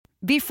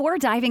Before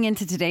diving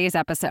into today's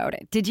episode,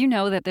 did you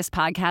know that this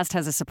podcast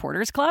has a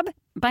supporters club?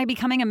 By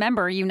becoming a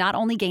member, you not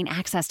only gain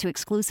access to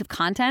exclusive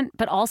content,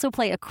 but also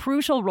play a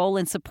crucial role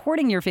in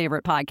supporting your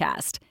favorite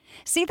podcast.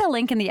 See the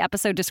link in the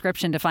episode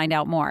description to find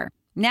out more.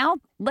 Now,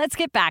 let's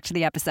get back to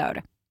the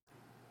episode.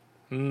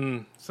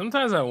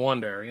 Sometimes I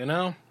wonder,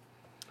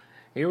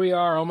 Here we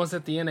are almost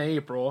at the end of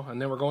April,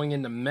 and then we're going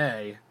into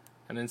May.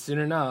 And then soon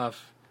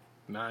enough,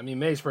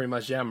 May's pretty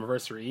much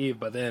Jamiversary Eve,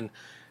 but then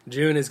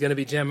June is going to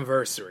be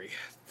Jamiversary.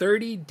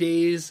 30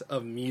 days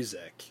of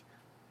music.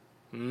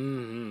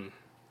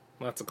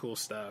 Lots of cool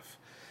stuff.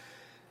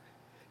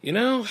 I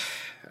don't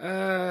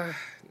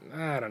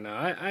know.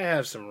 I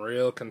have some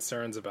real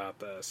concerns about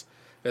this.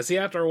 Because see,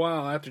 after a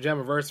while, after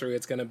Jamiversary,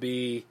 it's going to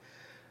be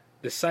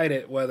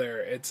decided whether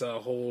it's a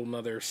whole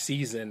nother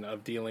season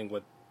of dealing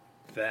with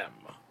them.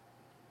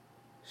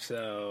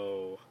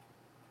 So,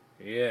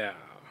 yeah.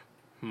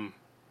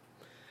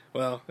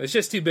 Well, it's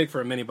just too big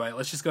for a mini bite.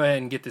 Let's just go ahead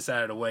and get this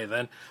out of the way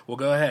then. We'll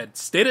go ahead.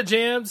 State of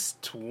Jams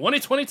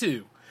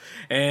 2022.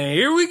 And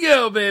here we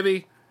go,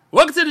 baby.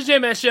 Welcome to the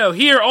J-Man Show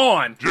here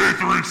on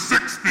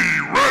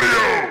J360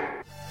 Radio.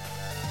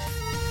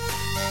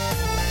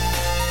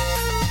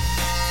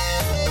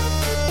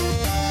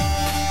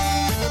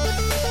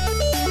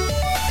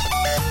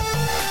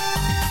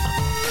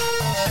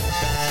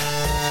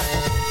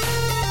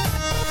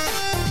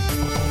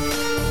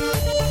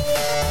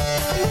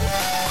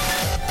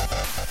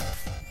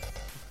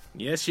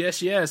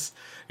 Yes.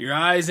 Your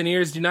eyes and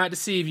ears do not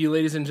deceive you,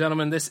 ladies and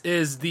gentlemen. This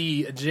is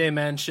the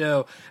J-Man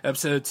Show,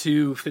 episode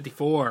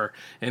 254.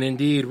 And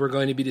indeed, we're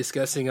going to be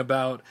discussing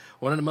about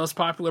one of the most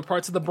popular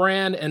parts of the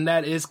brand, and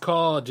that is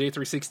called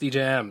J360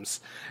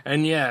 Jams.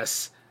 And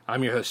yes,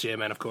 I'm your host,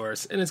 J-Man, of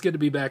course, and it's good to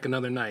be back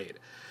another night.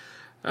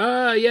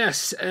 I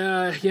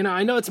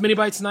know it's mini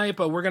bites night,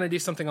 but we're going to do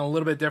something a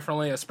little bit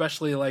differently,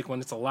 especially like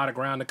when it's a lot of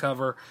ground to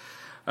cover.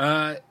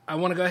 I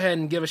want to go ahead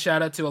and give a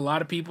shout out to a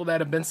lot of people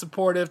that have been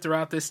supportive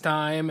throughout this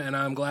time, and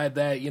I'm glad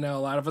that, a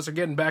lot of us are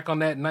getting back on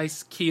that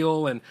nice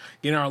keel and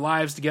getting our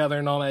lives together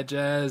and all that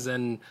jazz,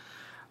 and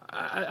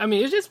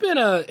it's just been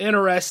an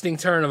interesting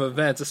turn of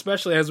events,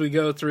 especially as we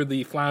go through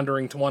the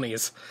floundering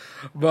 20s,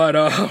 but,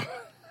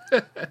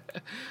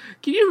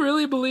 can you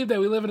really believe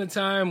that we live in a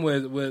time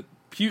with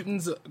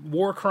Putin's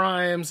war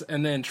crimes,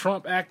 and then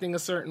Trump acting a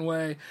certain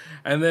way,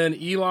 and then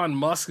Elon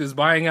Musk is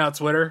buying out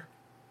Twitter?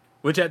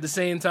 Which at the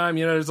same time,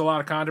 there's a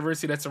lot of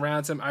controversy that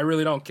surrounds him. I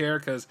really don't care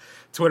because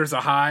Twitter's a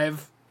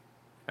hive.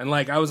 And,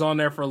 I was on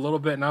there for a little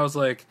bit and I was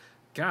like,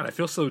 God, I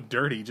feel so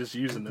dirty just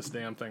using this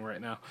damn thing right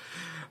now.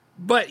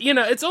 But,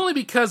 it's only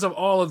because of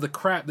all of the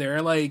crap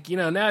there.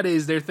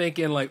 Nowadays they're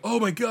thinking oh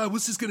my God,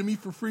 what's this going to mean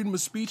for freedom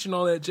of speech and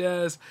all that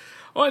jazz?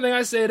 Only thing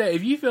I say that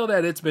if you feel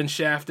that it's been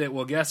shafted,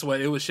 well, guess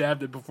what? It was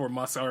shafted before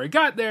Musk already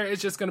got there.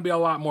 It's just going to be a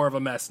lot more of a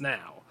mess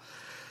now.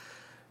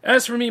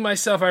 As for me,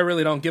 myself, I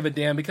really don't give a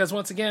damn because,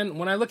 once again,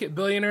 when I look at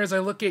billionaires, I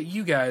look at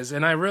you guys,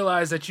 and I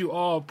realize that you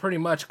all pretty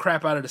much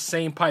crap out of the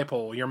same pipe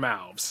hole, your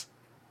mouths.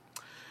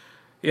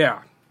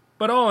 Yeah.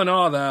 But all in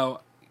all, though,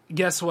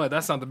 guess what?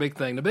 That's not the big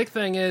thing. The big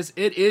thing is,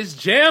 it is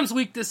Jams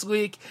Week this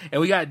week, and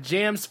we got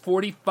Jams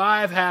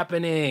 45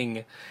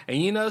 happening.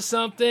 And you know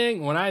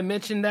something? When I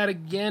mentioned that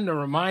again to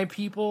remind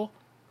people,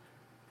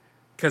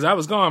 because I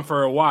was gone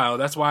for a while,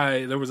 that's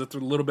why there was a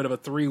little bit of a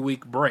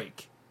 3-week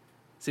break.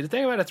 See, the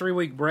thing about a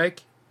 3-week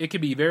break, it can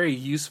be very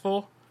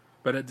useful,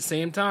 but at the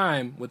same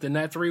time, within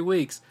that 3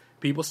 weeks,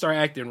 people start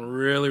acting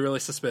really, really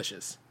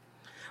suspicious.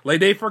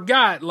 They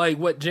forgot,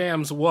 what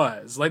Jams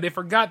was. They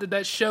forgot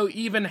that show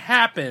even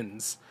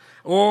happens.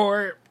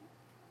 Or,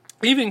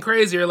 even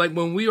crazier,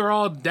 when we were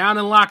all down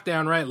in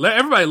lockdown, right?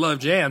 Everybody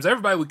loved Jams.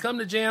 Everybody would come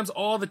to Jams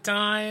all the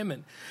time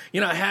and,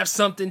 have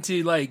something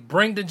to,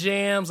 bring to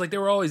Jams. They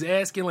were always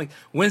asking,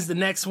 when's the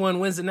next one?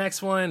 When's the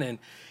next one? And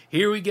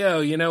here we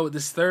go, with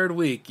this 3rd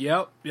week.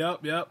 Yep.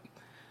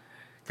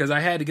 Because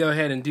I had to go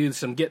ahead and do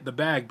some get the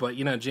bag, but,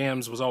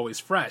 Jams was always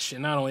fresh.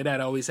 And not only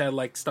that, I always had,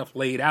 stuff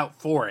laid out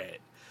for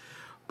it.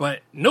 But,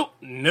 nope,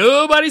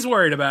 nobody's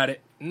worried about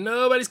it.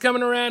 Nobody's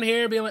coming around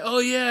here being like, oh,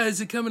 yeah,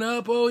 is it coming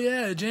up? Oh,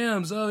 yeah,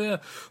 Jams, oh, yeah.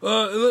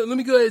 Let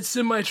me go ahead and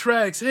send my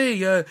tracks.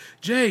 Hey,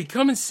 Jay,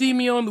 come and see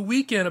me on the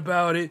weekend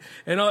about it.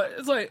 And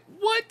it's like,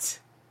 what?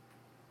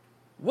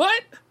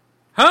 What?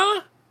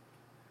 Huh?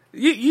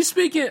 You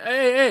speaking,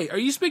 hey, are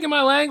you speaking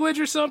my language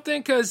or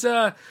something? Because,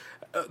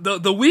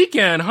 the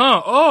weekend,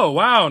 huh? Oh,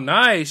 wow,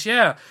 nice,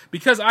 yeah.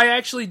 Because I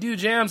actually do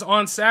Jams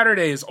on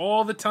Saturdays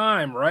all the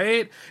time,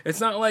 right? It's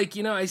not like,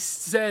 I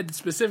said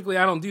specifically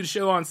I don't do the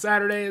show on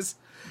Saturdays.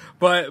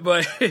 But,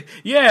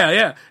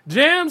 yeah.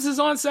 Jams is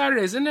on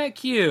Saturdays. Isn't that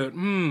cute?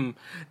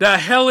 The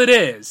hell it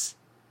is.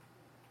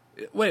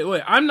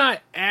 Wait, I'm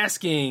not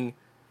asking...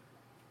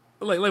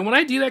 Like when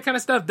I do that kind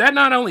of stuff, that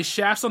not only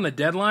shafts on the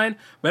deadline,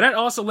 but that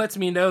also lets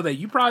me know that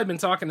you probably been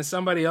talking to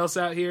somebody else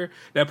out here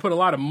that put a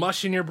lot of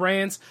mush in your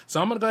brains.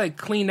 So I'm going to go ahead and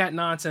clean that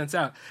nonsense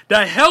out.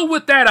 The hell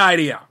with that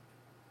idea.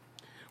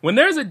 When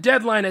there's a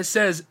deadline that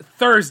says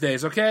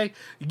Thursdays, okay?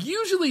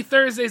 Usually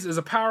Thursdays is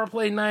a power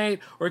play night,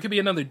 or it could be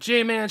another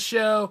J-Man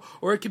show,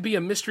 or it could be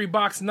a mystery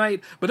box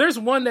night, but there's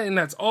one thing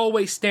that's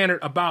always standard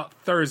about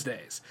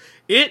Thursdays.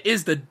 It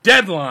is the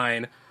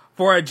deadline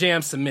for a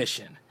jam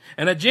submission.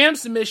 And a jam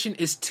submission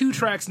is 2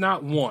 tracks,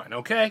 not 1,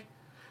 okay?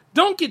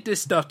 Don't get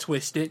this stuff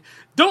twisted.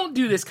 Don't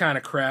do this kind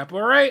of crap,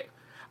 alright?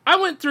 I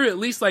went through at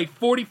least like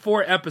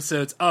 44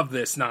 episodes of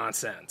this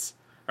nonsense,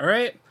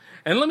 alright?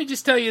 And let me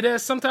just tell you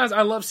this, sometimes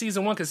I love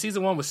Season 1 because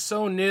Season 1 was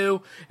so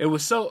new, it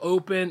was so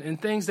open, and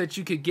things that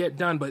you could get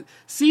done. But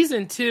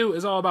Season 2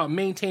 is all about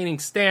maintaining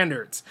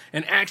standards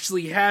and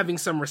actually having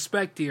some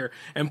respect here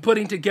and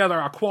putting together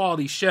a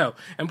quality show.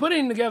 And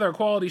putting together a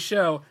quality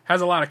show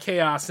has a lot of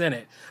chaos in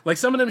it. Like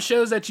some of them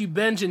shows that you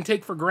binge and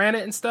take for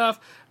granted and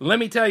stuff, let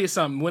me tell you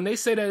something. When they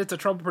say that it's a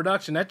trouble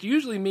production, that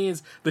usually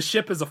means the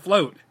ship is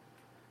afloat.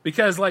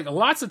 Because like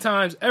lots of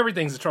times,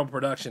 everything's a trouble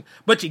production,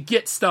 but you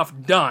get stuff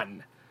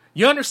done.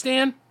 You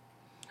understand?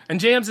 And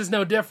Jams is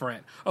no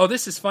different. Oh,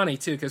 this is funny,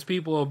 too, because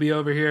people will be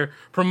over here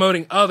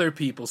promoting other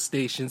people's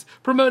stations,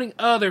 promoting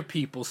other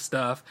people's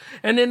stuff,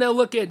 and then they'll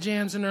look at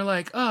Jams and they're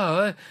like,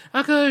 oh,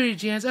 I'll go over to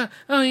Jams.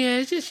 Oh, yeah,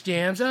 it's just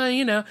Jams. Oh,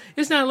 you know,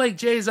 it's not like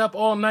Jay's up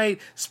all night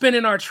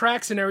spinning our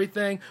tracks and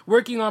everything,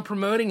 working on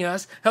promoting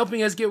us,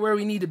 helping us get where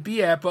we need to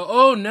be at. But,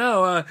 oh,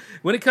 no,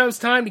 when it comes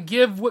time to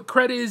give what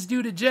credit is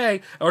due to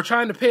Jay or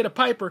trying to pay the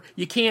piper,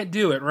 you can't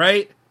do it,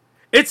 right?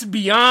 It's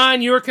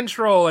beyond your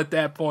control at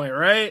that point,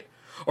 right?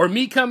 Or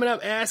me coming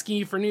up asking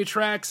you for new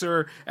tracks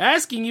or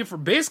asking you for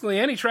basically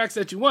any tracks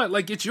that you want.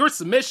 Like, it's your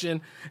submission.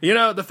 You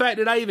know, the fact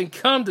that I even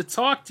come to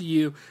talk to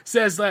you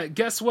says that,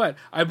 guess what?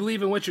 I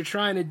believe in what you're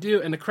trying to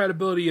do and the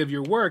credibility of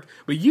your work,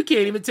 but you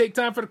can't even take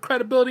time for the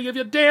credibility of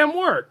your damn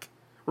work,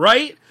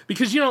 right?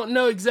 Because you don't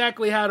know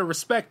exactly how to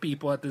respect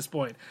people at this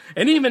point.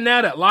 And even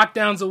now that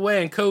lockdown's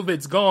away and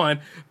COVID's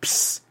gone,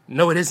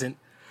 no, it isn't.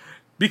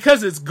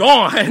 Because it's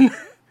gone...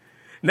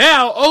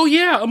 Now, oh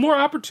yeah, a more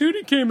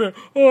opportunity came in.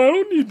 Oh, I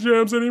don't need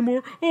jams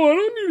anymore. Oh, I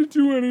don't need to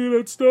do any of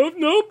that stuff.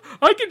 Nope,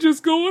 I can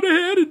just go on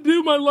ahead and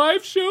do my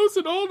live shows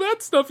and all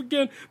that stuff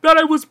again that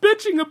I was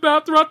bitching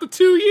about throughout the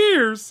 2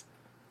 years.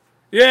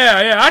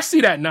 Yeah, I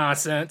see that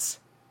nonsense.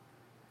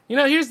 You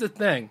know, here's the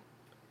thing.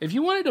 If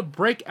you wanted to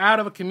break out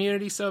of a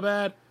community so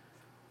bad,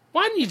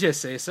 why didn't you just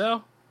say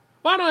so?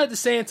 Why not at the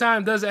same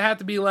time does it have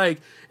to be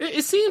like,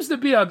 it seems to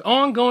be an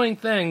ongoing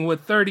thing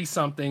with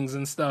 30-somethings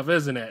and stuff,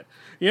 isn't it?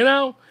 You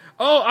know?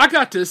 Oh, I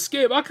got to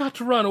escape. I got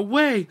to run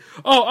away.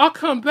 Oh, I'll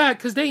come back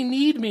because they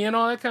need me and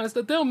all that kind of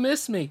stuff. They'll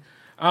miss me.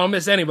 I don't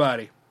miss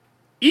anybody.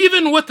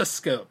 Even with the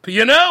scope,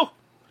 you know?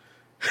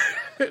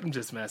 I'm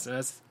just messing.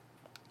 That's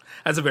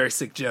a very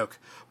sick joke.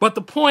 But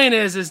the point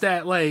is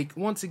that, like,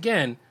 once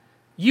again,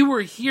 you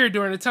were here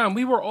during the time.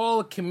 We were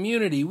all a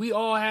community. We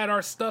all had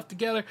our stuff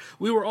together.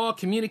 We were all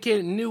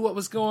communicating and knew what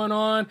was going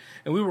on.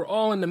 And we were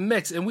all in the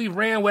mix. And we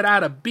ran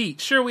without a beat.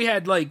 Sure, we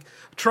had, like,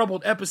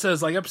 troubled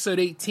episodes like episode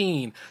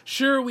 18.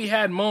 Sure, we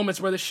had moments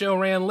where the show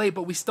ran late,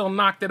 but we still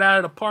knocked it out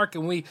of the park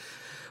and we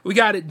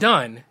got it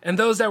done. And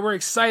those that were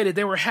excited,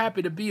 they were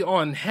happy to be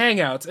on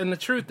Hangouts. And the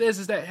truth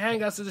is that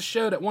Hangouts is a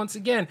show that, once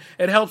again,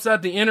 it helps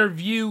out the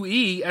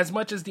interviewee as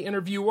much as the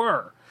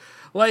interviewer.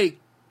 Like,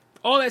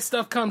 all that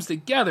stuff comes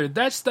together.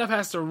 That stuff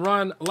has to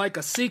run like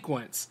a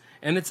sequence.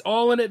 And it's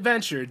all an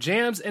adventure.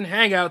 Jams and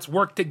Hangouts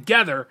work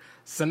together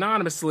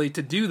synonymously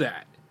to do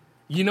that.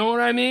 You know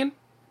what I mean?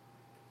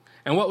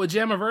 And what with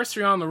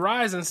Jamiversary on the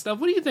rise and stuff,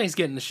 what do you think's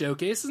getting the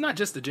showcase? It's not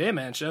just the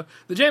J-Man show.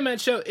 The J-Man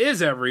show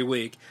is every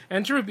week.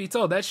 And truth be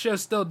told, that show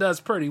still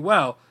does pretty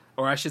well.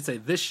 Or I should say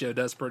this show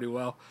does pretty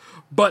well.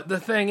 But the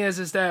thing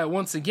is that,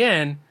 once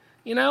again,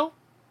 you know,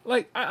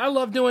 like, I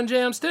love doing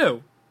jams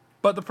too.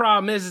 But the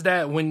problem is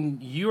that when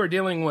you are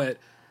dealing with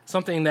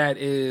something that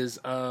is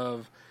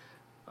of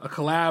a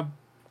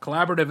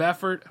collaborative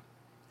effort,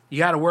 you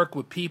got to work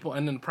with people.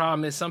 And then the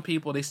problem is some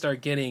people, they start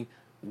getting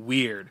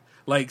weird.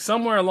 Like,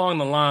 somewhere along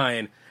the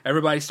line,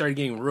 everybody started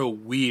getting real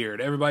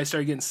weird. Everybody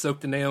started getting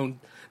soaked in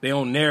their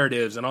own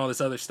narratives and all this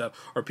other stuff.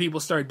 Or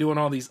people start doing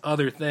all these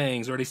other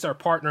things. Or they start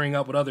partnering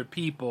up with other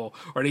people.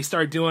 Or they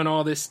start doing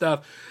all this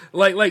stuff.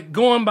 Like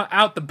going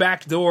out the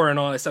back door and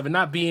all that stuff. And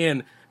not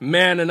being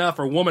man enough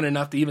or woman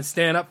enough to even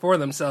stand up for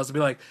themselves to be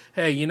like,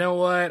 hey, you know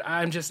what?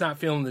 I'm just not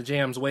feeling the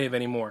Jams wave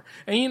anymore.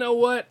 And you know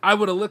what? I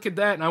would have looked at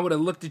that and I would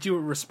have looked at you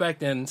with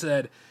respect and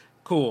said,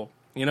 cool.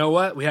 You know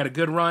what? We had a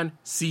good run.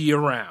 See you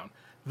around.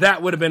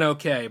 That would have been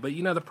okay. But,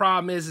 you know, the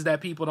problem is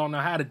that people don't know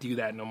how to do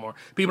that no more.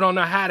 People don't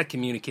know how to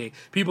communicate.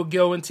 People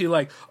go into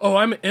like, oh,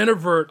 I'm an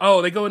introvert.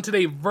 Oh, they go into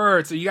their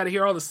vert. So you got to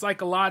hear all the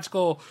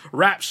psychological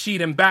rap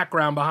sheet and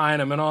background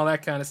behind them and all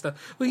that kind of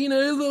stuff. Well, you know,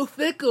 they're a little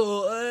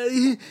fickle.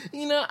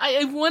 You know,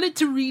 I wanted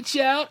to reach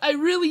out. I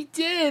really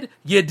did.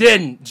 You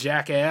didn't,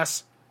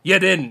 jackass. You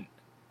didn't.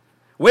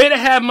 Way to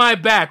have my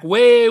back.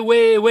 Way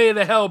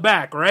the hell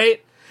back,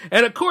 right?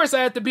 And, of course,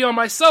 I have to be on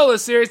my solo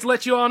series to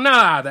let you all know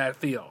how that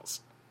feels.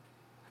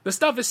 The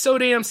stuff is so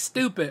damn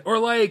stupid. Or,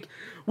 like,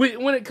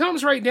 when it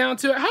comes right down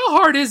to it, how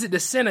hard is it to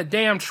send a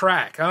damn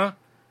track, huh?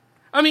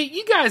 I mean,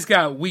 you guys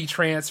got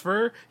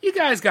WeTransfer, you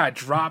guys got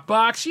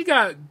Dropbox, you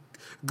got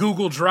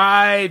Google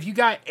Drive, you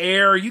got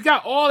Air, you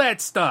got all that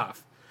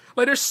stuff.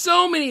 Like, there's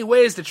so many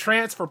ways to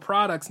transfer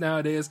products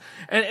nowadays,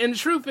 and the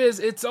truth is,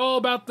 it's all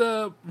about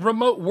the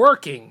remote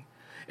working.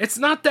 It's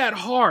not that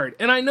hard,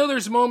 and I know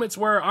there's moments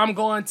where I'm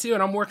going to,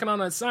 and I'm working on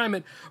an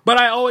assignment, but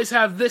I always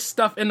have this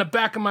stuff in the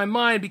back of my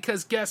mind,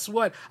 because guess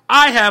what?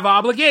 I have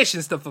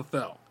obligations to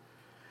fulfill.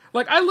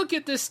 Like, I look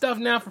at this stuff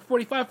now for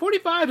 45.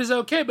 45 is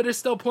okay, but there's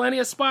still plenty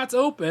of spots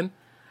open.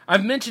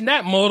 I've mentioned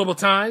that multiple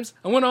times.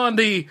 I went on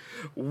the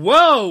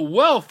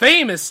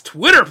famous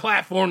Twitter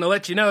platform to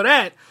let you know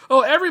that.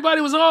 Oh,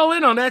 everybody was all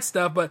in on that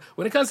stuff, but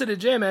when it comes to the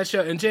J-Man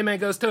show, and J-Man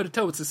goes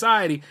toe-to-toe with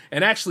society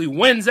and actually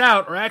wins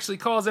out, or actually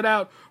calls it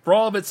out for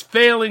all of its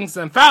failings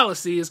and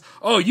fallacies,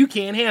 oh, you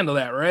can't handle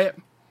that, right?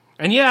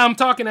 And yeah, I'm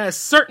talking as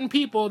certain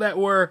people that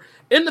were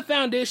in the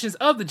foundations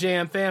of the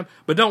Jam Fam,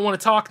 but don't want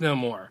to talk no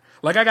more.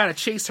 Like, I gotta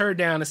chase her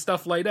down and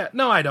stuff like that.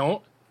 No, I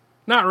don't.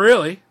 Not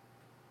really.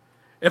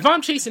 If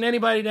I'm chasing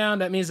anybody down,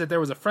 that means that there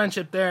was a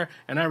friendship there,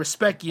 and I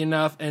respect you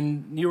enough,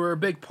 and you were a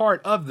big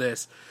part of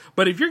this.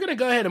 But if you're going to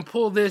go ahead and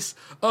pull this,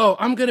 oh,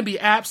 I'm going to be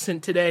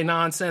absent today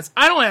nonsense,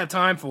 I don't have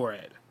time for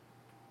it.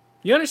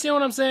 You understand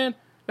what I'm saying?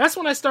 That's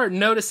when I start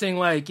noticing,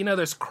 like,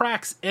 there's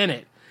cracks in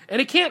it.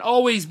 And it can't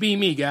always be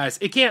me, guys.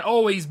 It can't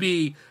always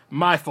be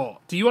my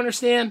fault. Do you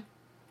understand?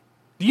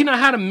 Do you know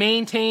how to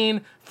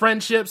maintain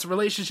friendships,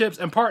 relationships,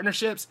 and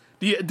partnerships?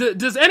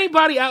 Does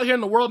anybody out here in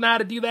the world know how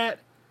to do that?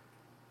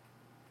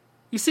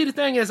 You see, the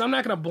thing is, I'm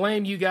not going to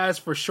blame you guys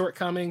for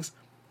shortcomings.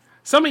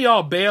 Some of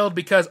y'all bailed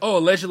because,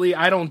 allegedly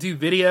I don't do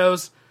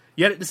videos.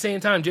 Yet at the same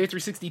time,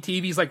 J360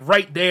 TV is like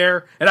right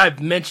there, and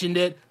I've mentioned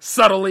it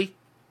subtly.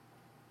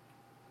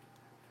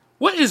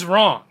 What is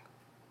wrong?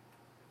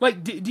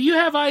 Like, do you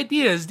have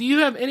ideas? Do you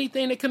have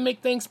anything that can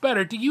make things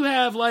better? Do you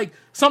have, like,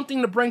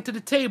 something to bring to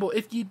the table?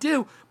 If you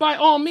do, by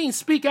all means,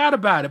 speak out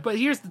about it. But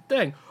here's the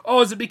thing.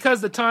 Oh, is it because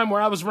the time where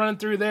I was running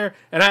through there,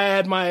 and I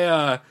had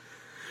my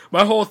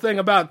whole thing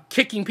about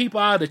kicking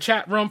people out of the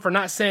chat room for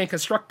not saying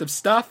constructive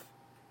stuff?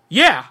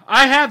 Yeah,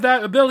 I have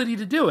that ability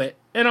to do it,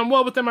 and I'm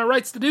well within my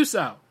rights to do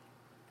so.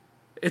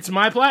 It's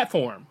my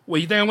platform. Well,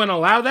 you think I'm going to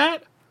allow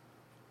that?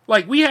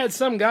 Like, we had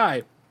some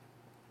guy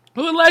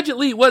who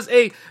allegedly was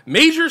a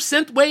major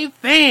synthwave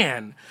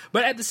fan,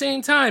 but at the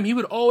same time, he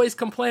would always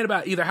complain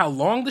about either how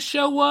long the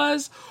show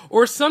was,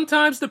 or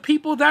sometimes the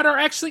people that are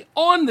actually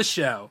on the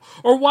show,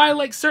 or why,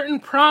 like, certain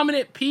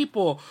prominent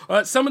people,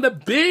 some of the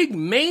big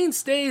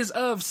mainstays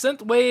of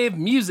synthwave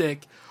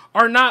music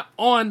are not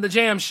on the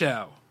Jam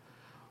Show.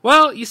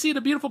 Well, you see,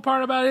 the beautiful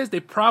part about it is they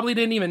probably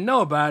didn't even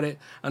know about it.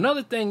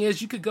 Another thing is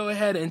you could go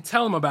ahead and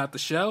tell them about the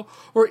show,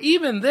 or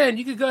even then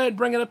you could go ahead and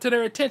bring it up to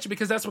their attention,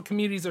 because that's what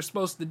communities are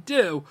supposed to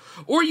do.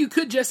 Or you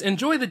could just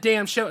enjoy the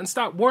damn show and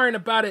stop worrying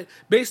about it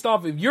based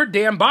off of your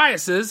damn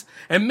biases,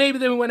 and maybe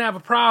then we wouldn't have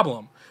a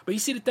problem. But you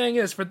see, the thing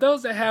is, for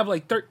those that have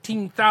like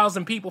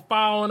 13,000 people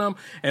following them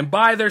and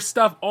buy their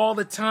stuff all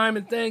the time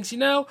and things,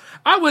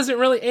 I wasn't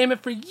really aiming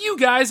for you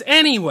guys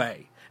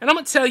anyway. And I'm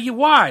going to tell you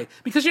why.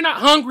 Because you're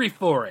not hungry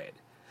for it.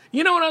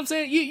 You know what I'm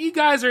saying? You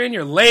guys are in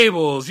your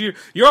labels. You're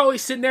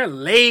always sitting there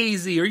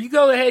lazy, or you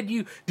go ahead,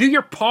 you do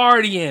your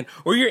partying,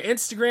 or your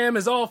Instagram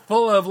is all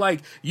full of,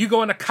 like, you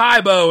going to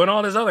Kaibo and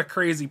all these other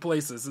crazy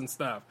places and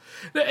stuff.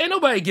 Ain't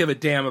nobody give a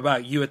damn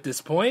about you at this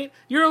point.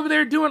 You're over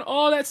there doing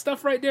all that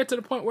stuff right there to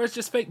the point where it's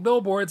just fake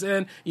billboards,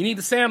 and you need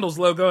the Sandals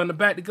logo in the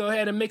back to go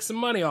ahead and make some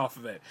money off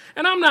of it.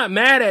 And I'm not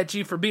mad at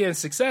you for being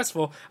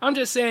successful. I'm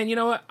just saying, you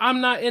know what?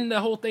 I'm not in the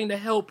whole thing to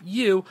help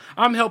you.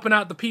 I'm helping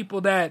out the people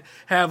that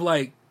have,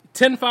 like,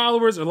 10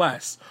 followers or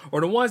less,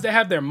 or the ones that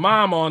have their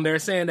mom on there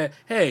saying that,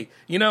 hey,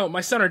 my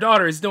son or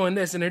daughter is doing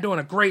this, and they're doing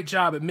a great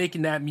job at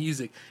making that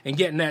music and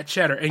getting that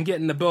cheddar and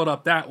getting the build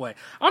up that way.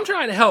 I'm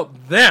trying to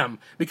help them,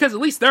 because at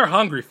least they're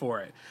hungry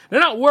for it. They're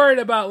not worried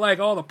about, like,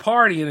 all the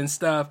partying and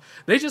stuff.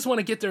 They just want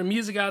to get their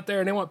music out there,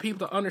 and they want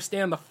people to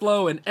understand the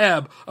flow and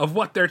ebb of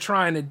what they're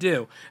trying to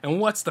do and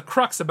what's the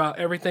crux about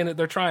everything that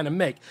they're trying to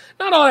make.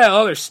 Not all that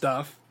other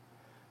stuff.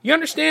 You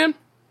understand?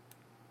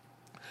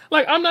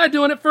 Like, I'm not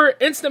doing it for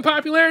instant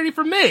popularity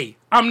for me.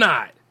 I'm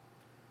not.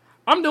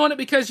 I'm doing it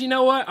because, you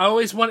know what? I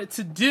always wanted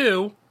to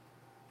do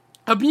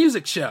a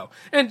music show.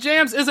 And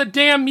Jams is a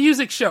damn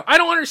music show. I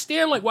don't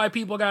understand, like, why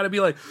people gotta be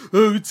like,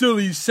 oh, it's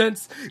only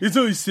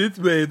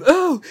synthwave.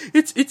 Oh,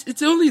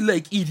 it's only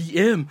like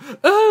EDM.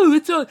 Oh,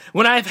 it's only...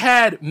 When I've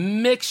had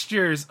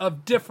mixtures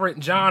of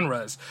different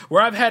genres,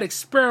 where I've had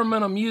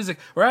experimental music,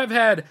 where I've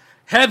had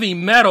heavy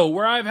metal,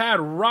 where I've had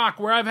rock,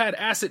 where I've had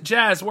acid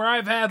jazz, where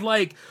I've had,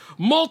 like,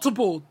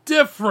 multiple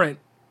different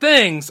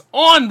things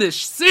on this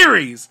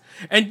series,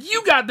 and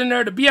you got the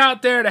nerve to be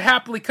out there to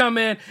happily come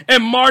in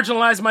and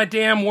marginalize my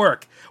damn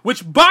work.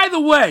 Which, by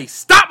the way,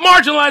 stop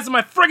marginalizing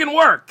my friggin'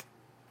 work.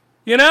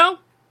 And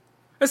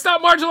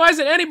stop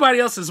marginalizing anybody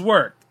else's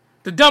work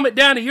to dumb it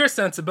down to your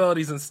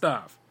sensibilities and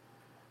stuff.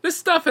 This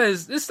stuff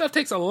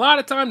takes a lot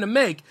of time to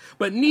make,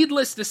 but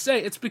needless to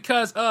say, it's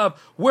because of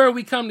where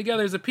we come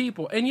together as a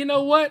people. And you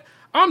know what?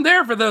 I'm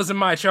there for those in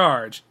my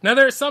charge. Now,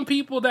 there are some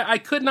people that I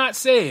could not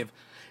save.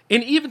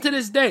 And even to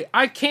this day,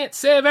 I can't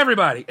save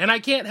everybody, and I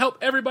can't help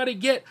everybody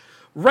get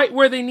right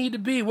where they need to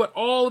be with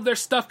all of their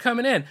stuff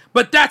coming in.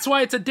 But that's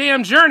why it's a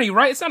damn journey,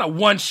 right? It's not a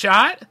one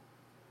shot.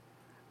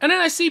 And then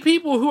I see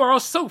people who are all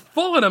so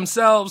full of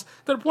themselves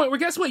to the point where,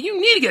 guess what? You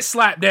need to get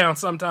slapped down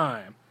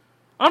sometime.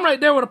 I'm right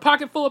there with a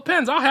pocket full of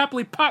pens. I'll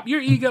happily pop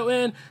your ego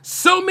in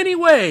so many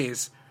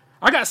ways.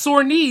 I got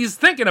sore knees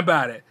thinking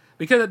about it.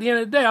 Because at the end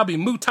of the day, I'll be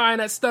Muay Thaiing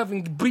that stuff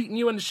and beating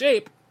you into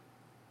shape.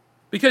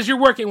 Because you're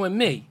working with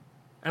me.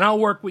 And I'll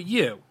work with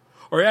you.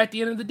 Or at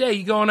the end of the day,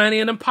 you go on any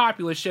of them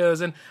popular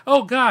shows and,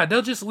 oh God,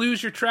 they'll just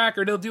lose your track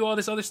or they'll do all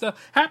this other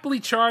stuff. Happily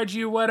charge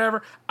you,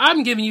 whatever.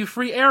 I'm giving you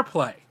free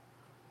airplay.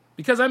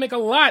 Because I make a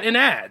lot in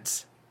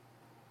ads.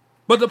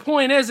 But the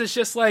point is, it's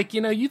just like,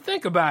 you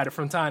think about it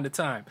from time to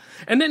time.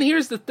 And then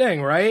here's the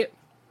thing, right?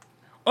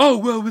 Oh,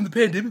 well, when the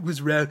pandemic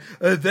was around,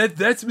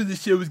 that's when the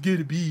show was going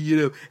to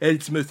be, at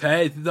its most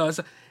highest. And all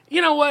that.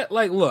 You know what?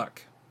 Like,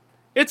 look.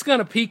 It's going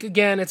to peak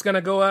again. It's going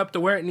to go up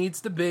to where it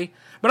needs to be.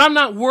 But I'm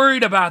not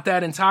worried about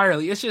that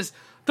entirely. It's just,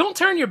 don't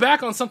turn your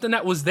back on something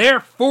that was there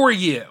for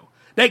you.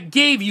 That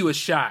gave you a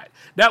shot.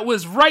 That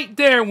was right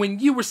there when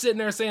you were sitting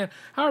there saying,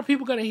 how are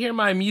people going to hear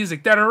my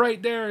music? That are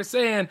right there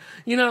saying,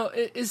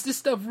 is this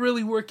stuff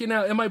really working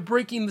out? Am I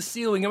breaking the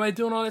ceiling? Am I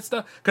doing all that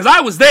stuff? Because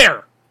I was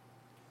there.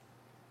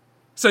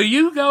 So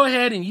you go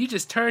ahead and you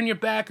just turn your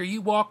back or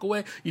you walk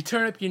away. You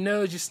turn up your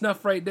nose, you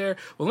snuff right there.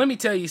 Well, let me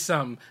tell you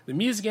something. The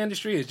music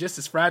industry is just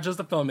as fragile as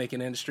the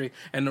filmmaking industry.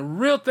 And the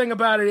real thing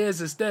about it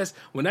is this.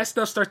 When that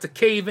stuff starts to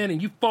cave in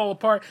and you fall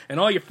apart and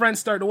all your friends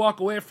start to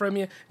walk away from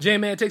you,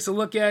 J-Man takes a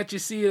look at you,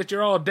 see that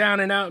you're all down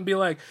and out and be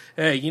like,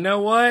 hey, you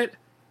know what?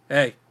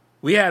 Hey,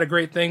 we had a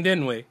great thing,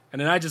 didn't we? And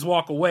then I just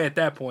walk away at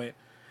that point.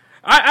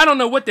 I don't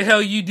know what the hell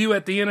you do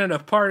at the end of the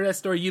part of that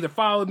story. You either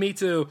follow me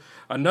to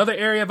another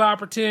area of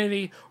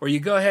opportunity, or you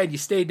go ahead, you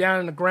stay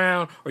down in the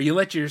ground, or you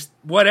let your,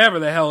 whatever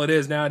the hell it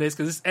is nowadays,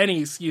 because it's any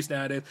excuse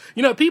nowadays.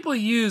 People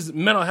use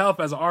mental health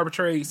as an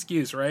arbitrary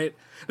excuse, right?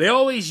 They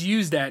always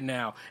use that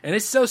now. And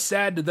it's so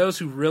sad to those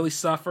who really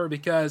suffer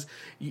because,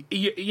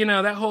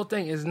 that whole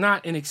thing is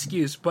not an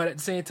excuse, but at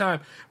the same time,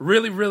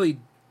 really, really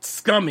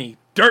scummy,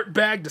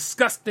 dirtbag,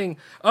 disgusting,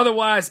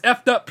 otherwise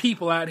effed up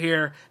people out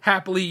here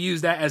happily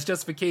use that as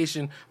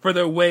justification for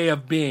their way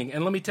of being.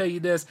 And let me tell you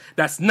this,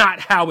 that's not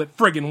how it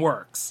friggin'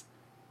 works.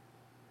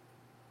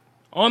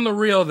 On the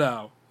real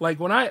though, like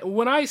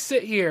when I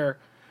sit here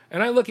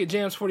and I look at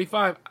Jams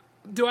 45,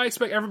 do I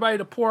expect everybody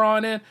to pour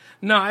on in?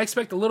 No, I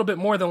expect a little bit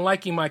more than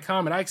liking my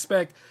comment. I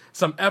expect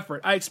some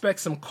effort. I expect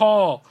some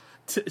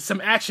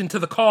some action to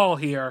the call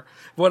here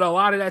with a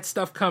lot of that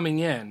stuff coming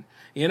in.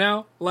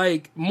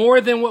 Like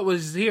more than what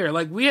was here.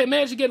 Like we had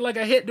managed to get like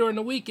a hit during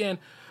the weekend,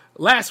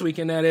 last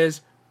weekend that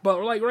is.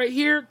 But like right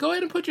here, go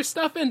ahead and put your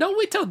stuff in. Don't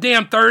wait till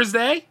damn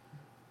Thursday.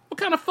 What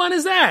kind of fun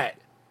is that?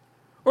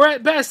 Or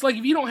at best, like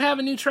if you don't have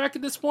a new track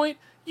at this point,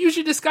 use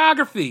your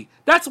discography.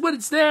 That's what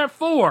it's there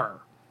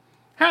for.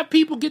 Have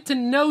people get to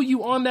know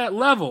you on that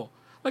level.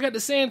 Like at the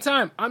same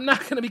time, I'm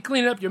not going to be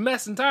cleaning up your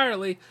mess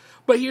entirely.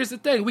 But here's the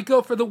thing. We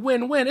go for the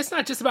win-win. It's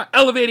not just about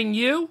elevating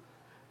you.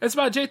 It's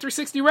about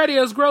J360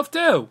 Radio's growth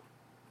too.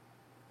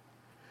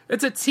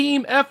 It's a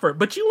team effort,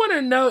 but you want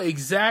to know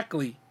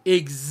exactly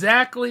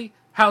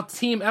how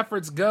team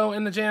efforts go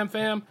in the Jam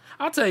Fam?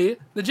 I'll tell you,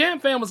 the Jam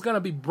Fam was going to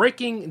be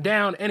breaking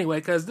down anyway,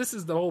 because this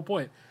is the whole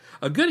point.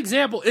 A good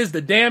example is the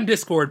damn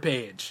Discord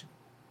page.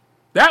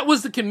 That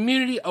was the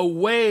community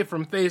away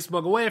from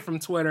Facebook, away from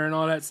Twitter and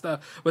all that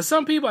stuff. But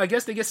some people, I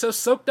guess they get so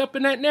soaked up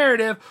in that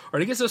narrative, or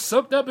they get so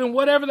soaked up in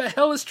whatever the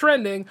hell is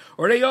trending,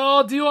 or they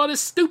all do all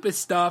this stupid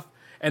stuff,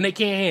 and they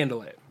can't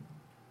handle it.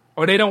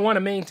 Or they don't want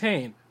to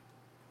maintain.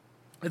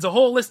 It's a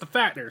whole list of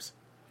factors.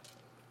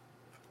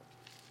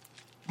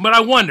 But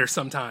I wonder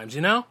sometimes,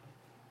 I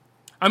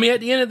mean,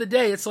 at the end of the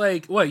day, it's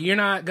like, what, you're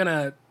not going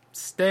to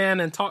stand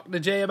and talk to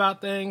Jay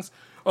about things?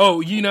 Oh,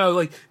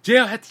 like,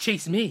 Jay'll have to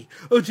chase me.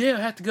 Oh, Jay'll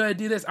have to go ahead and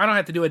do this. I don't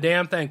have to do a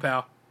damn thing,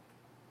 pal.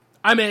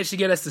 I managed to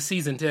get us to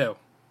season 2.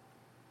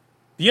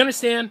 Do you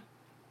understand?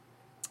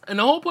 And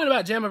the whole point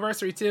about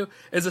Jamiversary 2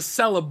 is a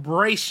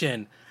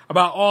celebration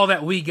about all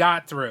that we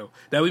got through,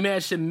 that we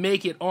managed to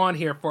make it on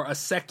here for a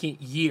second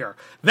year.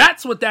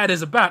 That's what that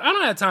is about. I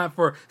don't have time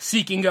for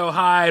seek and go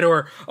hide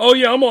or, oh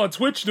yeah, I'm on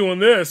Twitch doing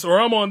this or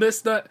I'm on this,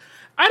 that.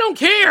 I don't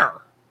care.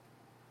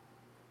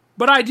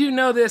 But I do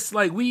know this,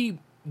 like we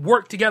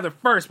worked together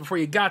first before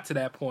you got to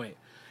that point.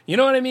 You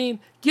know what I mean?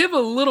 Give a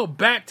little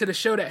back to the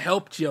show that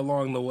helped you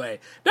along the way.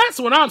 That's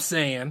what I'm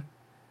saying.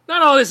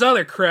 Not all this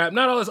other crap.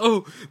 Not all this,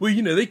 oh, well,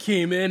 they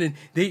came in and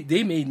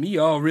they made me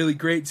all really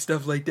great and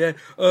stuff like that.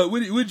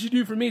 What'd you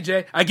do for me,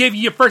 Jay? I gave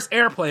you your first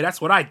airplay. That's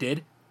what I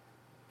did.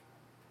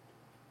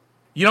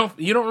 You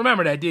don't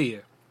remember that, do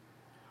you?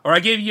 Or I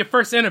gave you your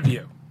first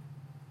interview.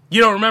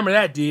 You don't remember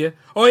that, do you?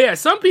 Oh, yeah,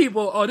 some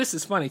people, this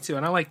is funny, too,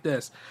 and I like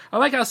this. I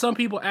like how some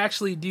people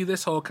actually do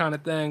this whole kind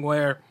of thing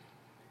where,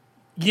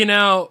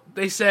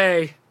 they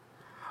say,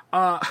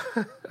 oh,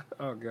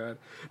 God.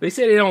 They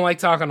say they don't like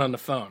talking on the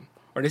phone.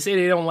 Or they say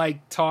they don't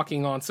like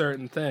talking on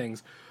certain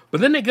things. But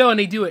then they go and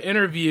they do an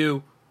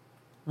interview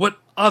with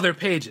other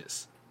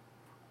pages.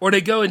 or they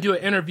go and do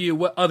an interview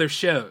with other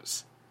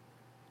shows.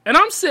 And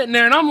I'm sitting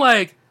there and I'm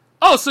like,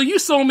 oh, so you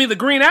sold me the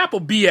green apple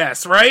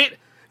BS, right?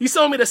 You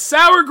sold me the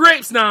sour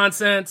grapes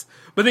nonsense,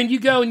 but then you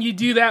go and you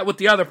do that with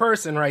the other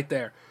person right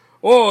there.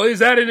 Oh, is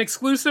that an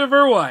exclusive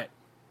or what?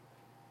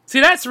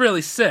 See, that's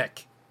really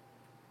sick.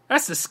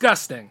 That's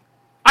disgusting.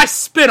 I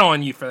spit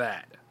on you for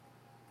that.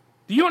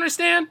 Do you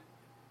understand?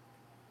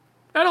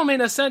 That don't make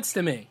no sense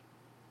to me.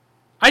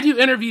 I do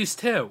interviews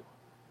too.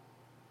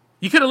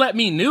 You could have let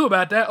me know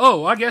about that.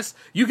 Oh, I guess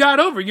you got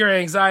over your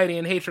anxiety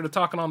and hatred of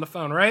talking on the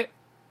phone, right?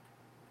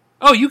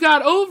 Oh, you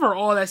got over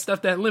all that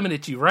stuff that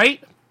limited you,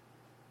 right?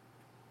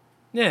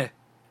 Yeah.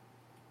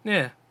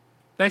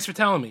 Thanks for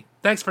telling me.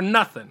 Thanks for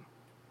nothing.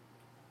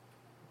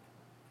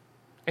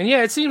 And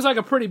yeah, it seems like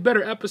a pretty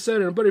bitter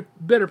episode and a pretty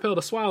bitter pill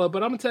to swallow,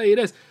 but I'm going to tell you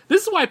this.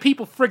 This is why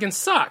people friggin'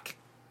 suck.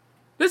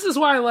 This is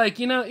why, like,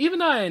 you know, even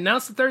though I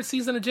announced the 3rd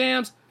season of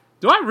Jams,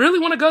 do I really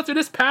want to go through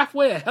this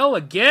pathway of hell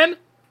again?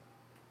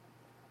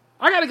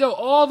 I got to go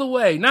all the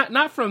way,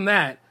 not from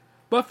that,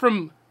 but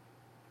from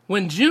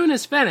when June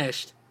is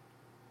finished,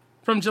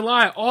 from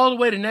July all the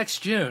way to next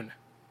June.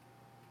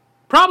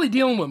 Probably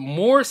dealing with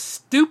more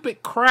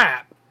stupid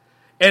crap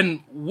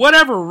and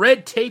whatever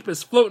red tape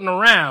is floating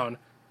around.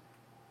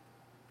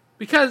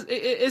 Because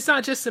it's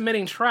not just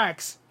submitting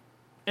tracks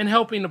and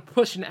helping to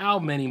push an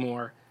album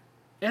anymore.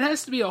 It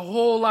has to be a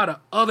whole lot of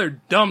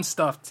other dumb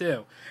stuff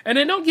too. And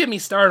then don't get me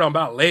started on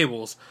about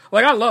labels.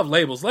 Like, I love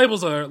labels.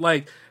 Labels are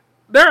like,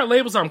 there are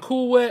labels I'm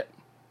cool with.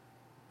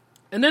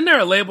 And then there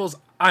are labels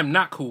I'm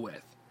not cool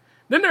with.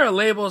 Then there are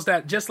labels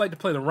that just like to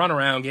play the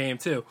runaround game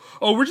too.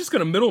 Oh, we're just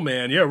going to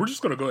middleman. Yeah, we're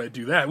just going to go ahead and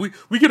do that.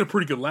 We get a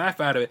pretty good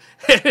laugh out of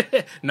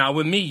it. Not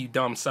with me, you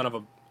dumb son of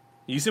a...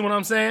 You see what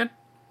I'm saying?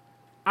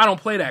 I don't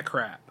play that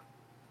crap.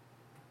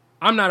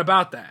 I'm not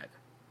about that.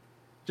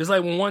 Just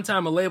like when one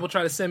time a label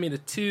tried to send me the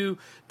two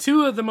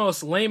of the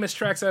most lamest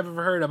tracks I've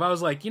ever heard of, I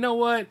was like, you know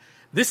what?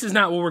 This is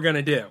not what we're going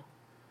to do.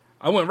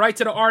 I went right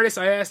to the artist.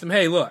 I asked him,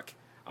 hey, look,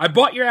 I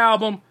bought your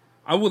album.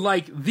 I would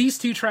like these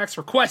 2 tracks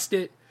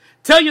requested.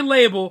 Tell your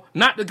label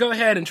not to go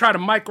ahead and try to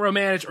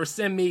micromanage or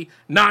send me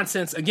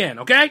nonsense again,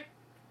 okay?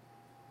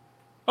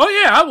 Oh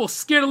yeah, I will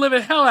scare the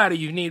living hell out of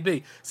you if need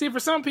be. See, for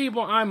some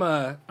people, I'm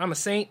a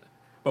saint,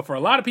 but for a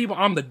lot of people,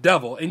 I'm the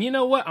devil. And you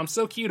know what? I'm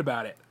so cute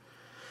about it.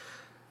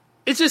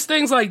 It's just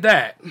things like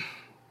that.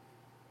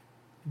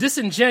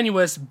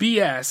 Disingenuous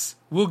BS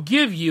will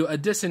give you a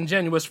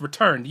disingenuous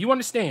return. Do you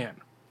understand?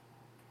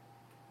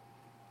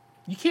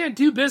 You can't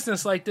do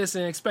business like this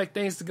and expect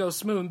things to go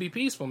smooth and be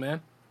peaceful,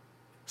 man.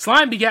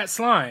 Slime begat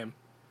slime.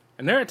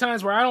 And there are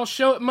times where I don't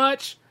show it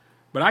much,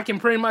 but I can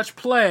pretty much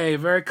play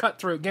very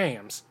cutthroat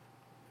games.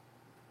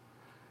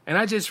 And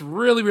I just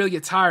really, really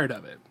get tired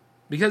of it.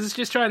 Because it's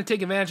just trying to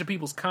take advantage of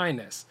people's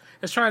kindness.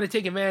 It's trying to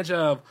take advantage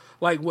of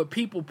like what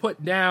people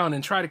put down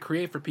and try to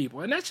create for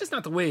people. And that's just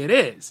not the way it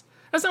is.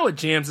 That's not what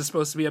Jams is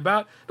supposed to be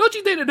about. Don't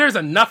you think that there's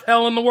enough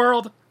hell in the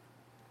world?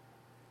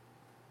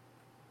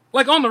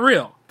 Like, on the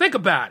real. Think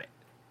about it.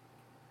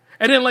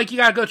 And then, like, you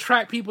gotta go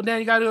track people down.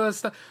 You gotta do all that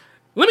stuff.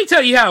 Let me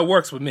tell you how it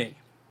works with me.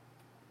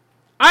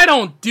 I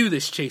don't do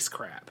this chase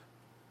crap.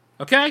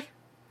 Okay?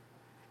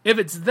 If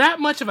it's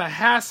that much of a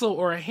hassle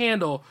or a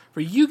handle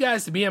for you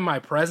guys to be in my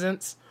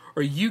presence,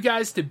 or you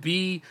guys to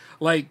be,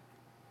 like,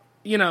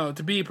 you know,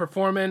 to be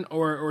performing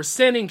or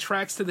sending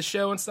tracks to the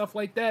show and stuff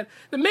like that,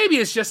 then maybe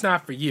it's just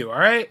not for you, all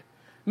right?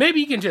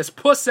 Maybe you can just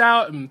puss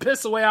out and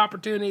piss away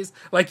opportunities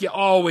like you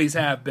always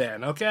have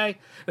been, okay?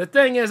 The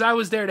thing is, I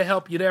was there to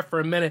help you there for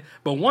a minute,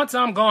 but once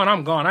I'm gone,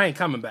 I'm gone. I ain't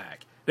coming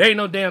back. There ain't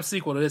no damn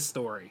sequel to this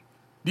story.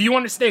 Do you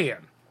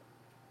understand?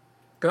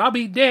 Because I'll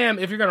be damned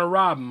if you're going to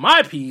rob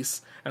my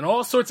peace and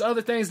all sorts of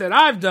other things that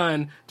I've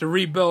done to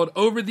rebuild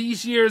over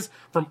these years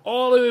from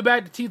all the way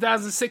back to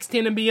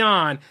 2016 and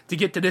beyond to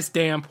get to this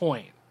damn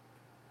point.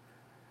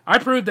 I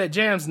proved that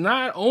Jams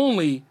not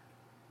only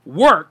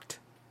worked,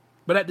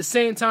 but at the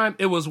same time,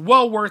 it was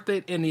well worth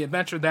it in the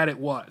adventure that it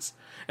was.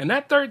 And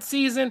that 3rd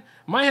season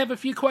might have a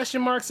few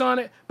question marks on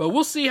it, but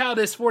we'll see how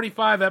this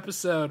 45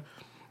 episode,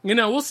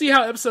 we'll see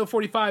how episode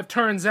 45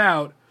 turns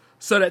out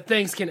so that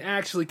things can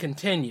actually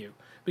continue.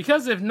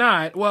 Because if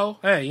not, well,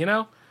 hey,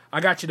 I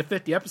got you to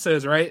 50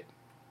 episodes, right?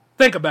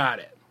 Think about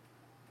it.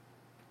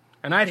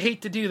 And I'd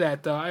hate to do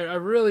that, though. I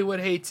really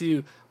would hate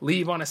to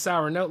leave on a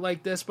sour note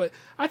like this, but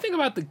I think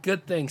about the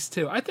good things,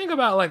 too. I think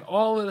about, like,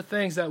 all of the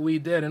things that we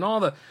did and all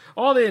the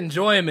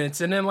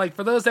enjoyments, and then, like,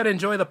 for those that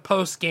enjoy the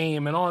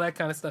post-game and all that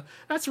kind of stuff,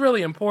 that's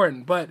really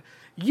important. But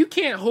you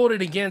can't hold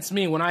it against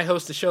me when I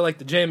host a show like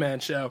the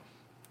J-Man Show.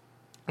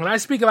 When I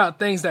speak about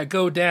things that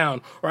go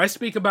down, or I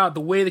speak about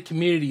the way the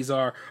communities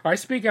are, or I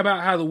speak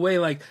about how the way,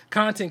 like,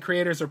 content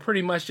creators are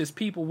pretty much just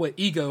people with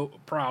ego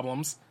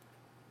problems,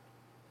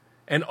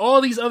 and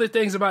all these other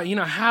things about,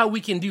 how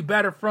we can do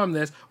better from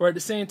this, or at the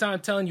same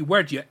time telling you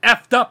where you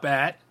effed up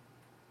at.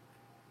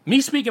 Me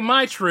speaking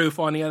my truth,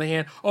 on the other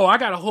hand, I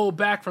got to hold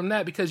back from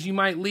that because you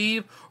might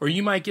leave, or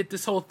you might get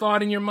this whole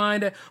thought in your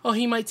mind that,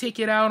 he might take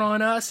it out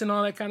on us and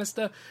all that kind of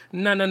stuff.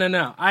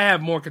 No. I have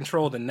more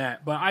control than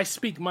that, but I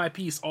speak my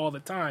piece all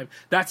the time.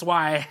 That's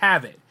why I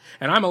have it.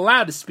 And I'm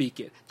allowed to speak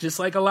it, just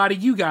like a lot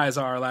of you guys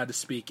are allowed to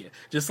speak it.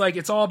 Just like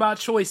it's all about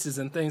choices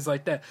and things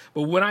like that.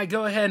 But when I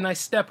go ahead and I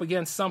step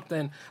against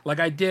something like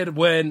I did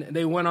when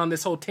they went on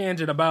this whole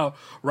tangent about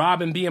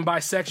Robin being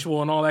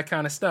bisexual and all that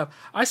kind of stuff,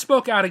 I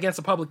spoke out against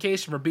a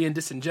publication for being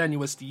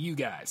disingenuous to you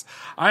guys.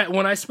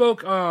 When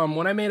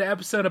I made an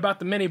episode about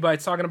the mini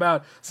bites talking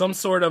about some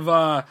sort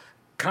of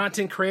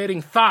content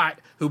creating thought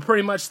who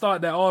pretty much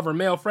thought that all of her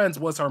male friends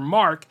was her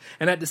mark,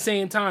 and at the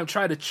same time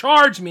tried to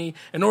charge me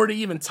in order to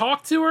even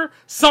talk to her,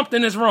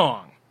 something is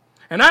wrong.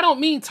 And I don't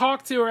mean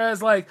talk to her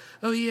as like,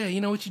 oh yeah,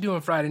 you know what you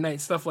doing Friday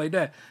night, stuff like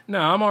that. No,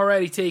 I'm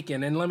already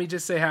taken, and let me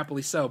just say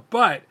happily so.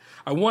 But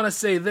I want to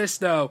say this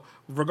though,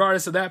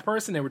 regardless of that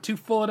person, they were too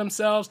full of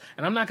themselves,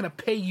 and I'm not going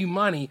to pay you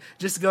money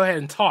just to go ahead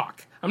and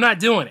talk. I'm not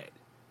doing it.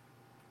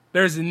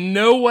 There's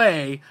no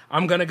way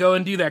I'm going to go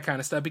and do that kind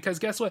of stuff, because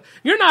guess what?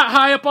 You're not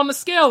high up on the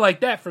scale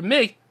like that for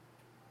me.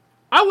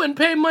 I wouldn't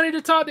pay money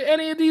to talk to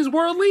any of these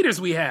world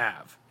leaders we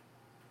have.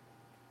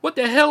 What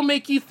the hell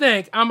make you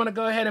think I'm going to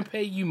go ahead and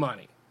pay you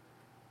money?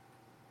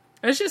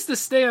 And it's just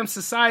the damn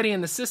society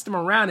and the system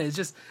around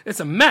it. It's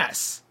a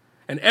mess.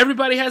 And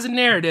everybody has a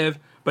narrative,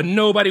 but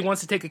nobody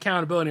wants to take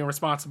accountability and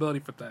responsibility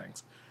for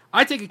things.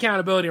 I take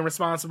accountability and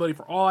responsibility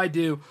for all I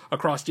do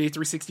across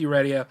J360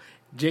 Radio,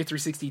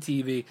 J360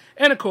 TV,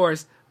 and of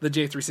course, the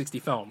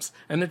J360 films.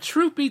 And the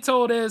truth be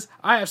told is,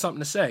 I have something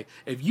to say.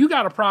 If you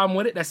got a problem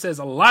with it, that says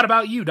a lot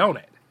about you, don't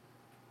it?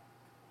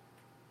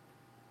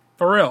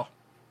 For real.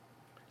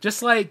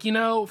 Just like,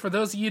 for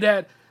those of you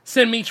that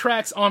send me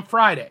tracks on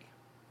Friday,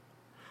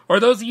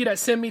 or those of you that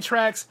send me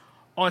tracks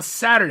on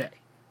Saturday,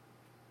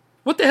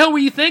 what the hell were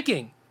you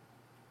thinking?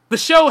 The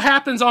show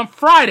happens on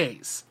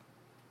Fridays.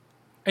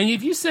 And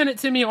if you send it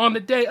to me on the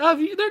day of,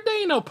 there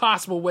ain't no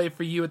possible way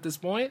for you at this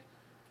point.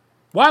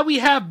 Why we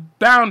have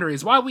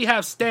boundaries, why we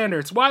have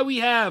standards, why we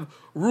have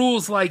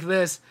rules like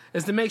this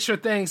is to make sure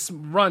things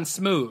run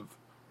smooth.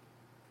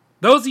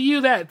 Those of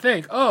you that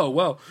think, oh,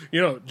 well,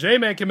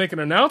 J-Man can make an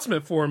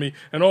announcement for me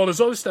and all this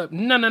other stuff.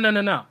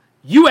 No.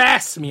 You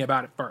asked me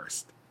about it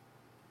first.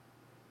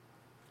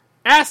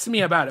 Ask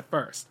me about it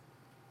first.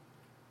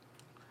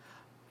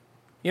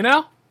 And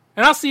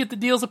I'll see if the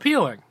deal's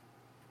appealing.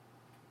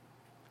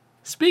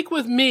 Speak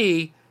with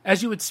me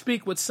as you would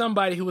speak with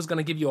somebody who was going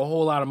to give you a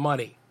whole lot of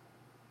money.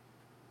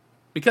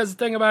 Because the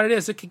thing about it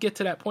is, it could get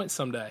to that point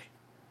someday.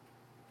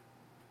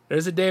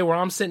 There's a day where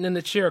I'm sitting in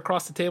the chair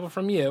across the table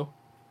from you,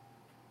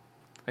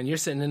 and you're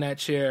sitting in that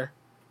chair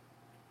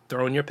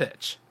throwing your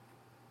pitch.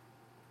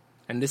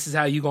 And this is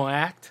how you going to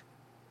act?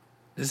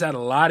 This is how a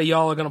lot of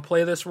y'all are going to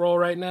play this role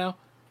right now?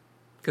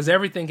 Because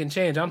everything can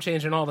change. I'm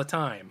changing all the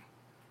time.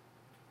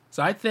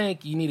 So I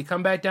think you need to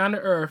come back down to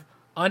earth,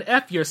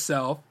 un-F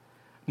yourself,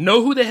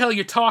 know who the hell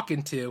you're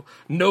talking to,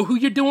 know who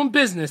you're doing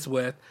business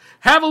with,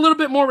 have a little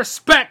bit more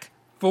respect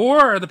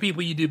for the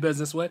people you do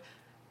business with,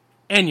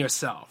 and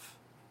yourself.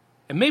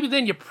 And maybe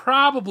then you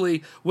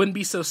probably wouldn't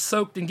be so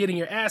soaked in getting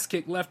your ass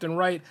kicked left and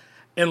right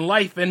in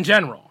life in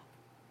general.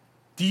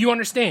 Do you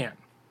understand?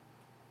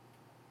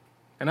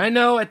 And I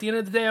know at the end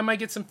of the day I might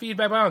get some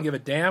feedback, but I don't give a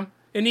damn.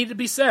 It needed to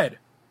be said.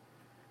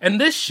 And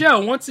this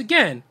show, once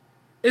again,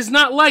 is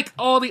not like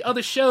all the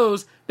other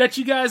shows that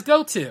you guys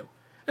go to.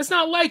 It's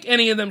not like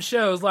any of them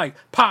shows like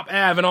Pop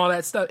Ave and all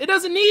that stuff. It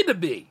doesn't need to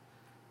be.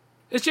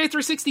 It's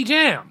J360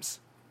 Jams.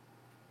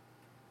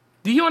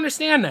 Do you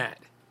understand that?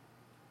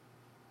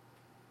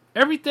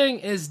 Everything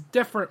is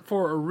different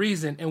for a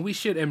reason, and we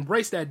should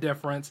embrace that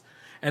difference.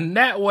 And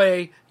that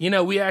way,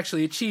 we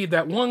actually achieve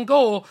that one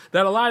goal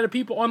that a lot of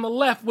people on the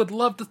left would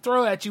love to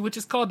throw at you, which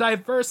is called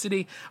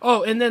diversity.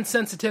 Oh, and then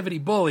sensitivity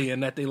bullying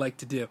that they like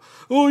to do.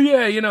 Oh,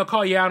 yeah,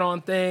 call you out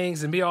on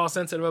things and be all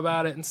sensitive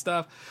about it and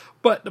stuff.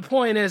 But the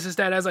point is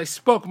that as I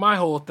spoke my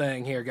whole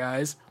thing here,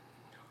 guys,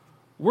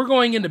 we're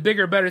going into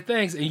bigger, better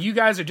things, and you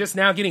guys are just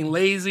now getting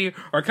lazy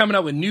or coming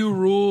up with new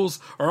rules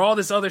or all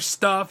this other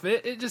stuff.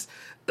 It just,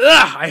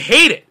 I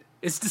hate it.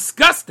 It's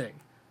disgusting.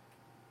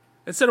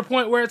 It's to the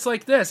point where it's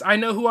like this. I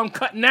know who I'm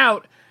cutting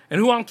out and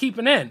who I'm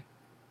keeping in.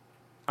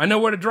 I know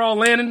where to draw a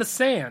line in the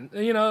sand,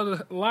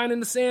 line in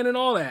the sand and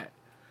all that.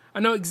 I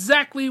know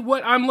exactly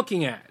what I'm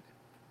looking at.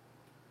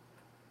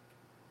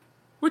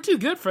 We're too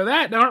good for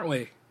that, aren't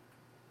we?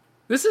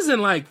 This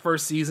isn't like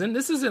first season.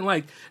 This isn't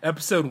like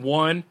episode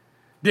 1.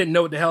 Didn't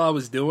know what the hell I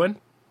was doing.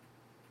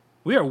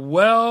 We are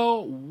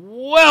well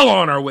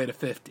on our way to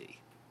 50.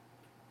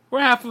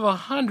 We're half of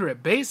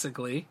 100,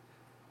 basically.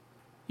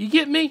 You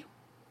get me?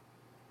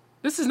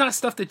 This is not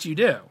stuff that you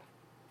do.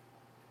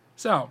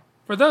 So,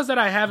 for those that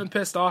I haven't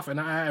pissed off, and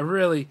I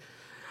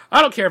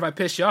don't care if I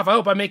piss you off. I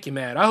hope I make you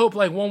mad. I hope,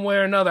 like, one way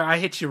or another, I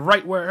hit you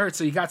right where it hurts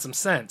so you got some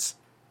sense.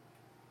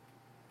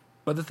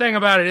 But the thing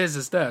about it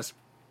is this.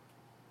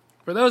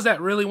 For those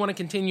that really want to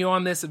continue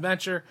on this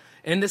adventure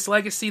and this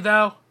legacy,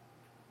 though,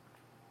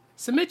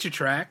 submit your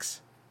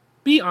tracks.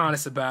 Be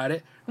honest about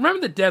it.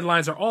 Remember the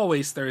deadlines are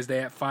always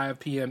Thursday at 5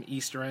 p.m.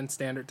 Eastern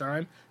Standard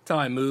Time till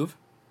I move.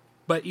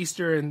 But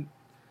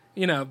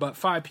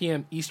 5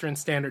 p.m. Eastern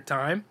Standard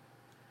Time.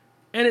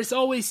 And it's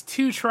always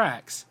 2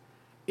 tracks.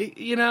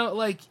 You know,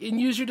 like, and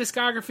use your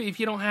discography if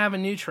you don't have a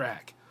new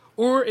track.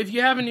 Or if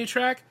you have a new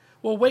track,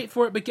 well, wait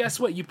for it, but guess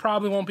what? You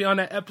probably won't be on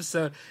that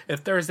episode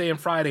if Thursday and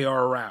Friday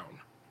are around.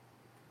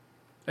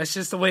 That's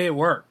just the way it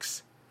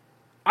works.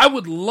 I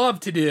would love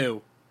to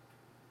do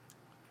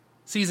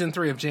season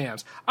 3 of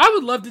Jams. I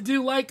would love to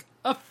do, like,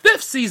 a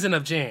 5th season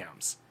of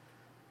Jams.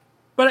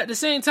 But at the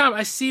same time,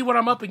 I see what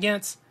I'm up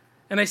against,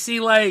 and I see,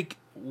 like,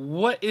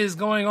 what is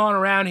going on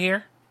around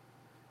here.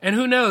 And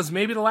who knows,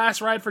 maybe the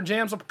last ride for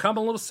Jams will come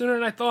a little sooner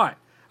than I thought.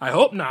 I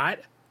hope not.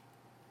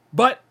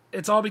 But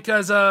it's all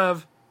because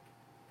of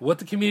what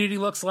the community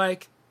looks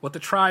like, what the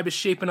tribe is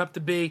shaping up to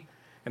be,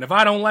 and if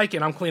I don't like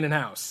it, I'm cleaning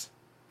house.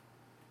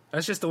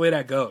 That's just the way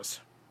that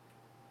goes.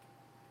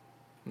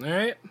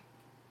 Alright?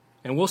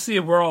 And we'll see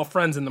if we're all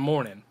friends in the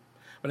morning.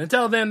 But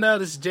until then, though,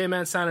 this is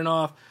J-Man signing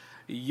off.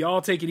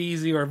 Y'all take it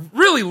easy or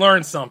really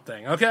learn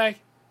something, okay?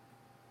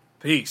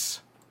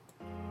 Peace.